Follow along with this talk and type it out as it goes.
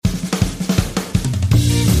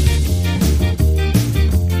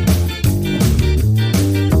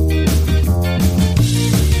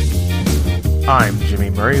I'm Jimmy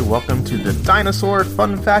Murray. Welcome to the Dinosaur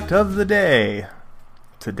Fun Fact of the Day.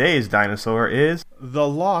 Today's dinosaur is the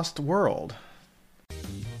Lost World.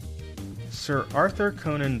 Sir Arthur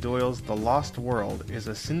Conan Doyle's The Lost World is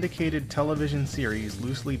a syndicated television series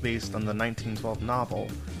loosely based on the 1912 novel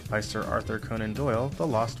by Sir Arthur Conan Doyle, The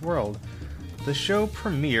Lost World. The show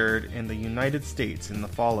premiered in the United States in the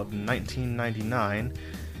fall of 1999.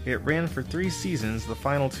 It ran for 3 seasons, the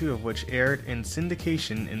final 2 of which aired in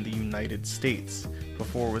syndication in the United States,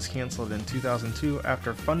 before it was canceled in 2002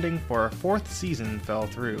 after funding for a 4th season fell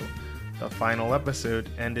through. The final episode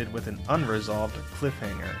ended with an unresolved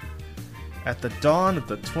cliffhanger. At the dawn of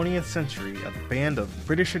the 20th century, a band of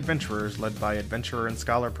British adventurers led by adventurer and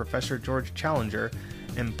scholar Professor George Challenger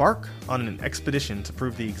embark on an expedition to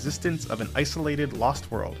prove the existence of an isolated lost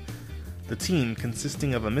world. The team,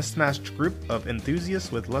 consisting of a mismatched group of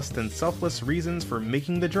enthusiasts with less than selfless reasons for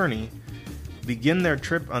making the journey, begin their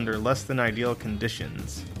trip under less than ideal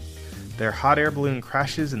conditions. Their hot air balloon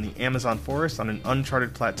crashes in the Amazon forest on an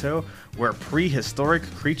uncharted plateau where prehistoric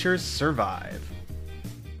creatures survive.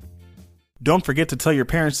 Don't forget to tell your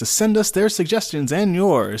parents to send us their suggestions and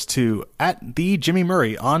yours to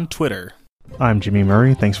 @TheJimmyMurray on Twitter. I'm Jimmy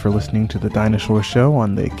Murray. Thanks for listening to The Dinosaur Show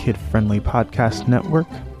on the Kid-Friendly Podcast Network.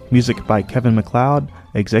 Music by Kevin MacLeod.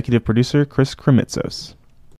 Executive producer Chris Kremitzos.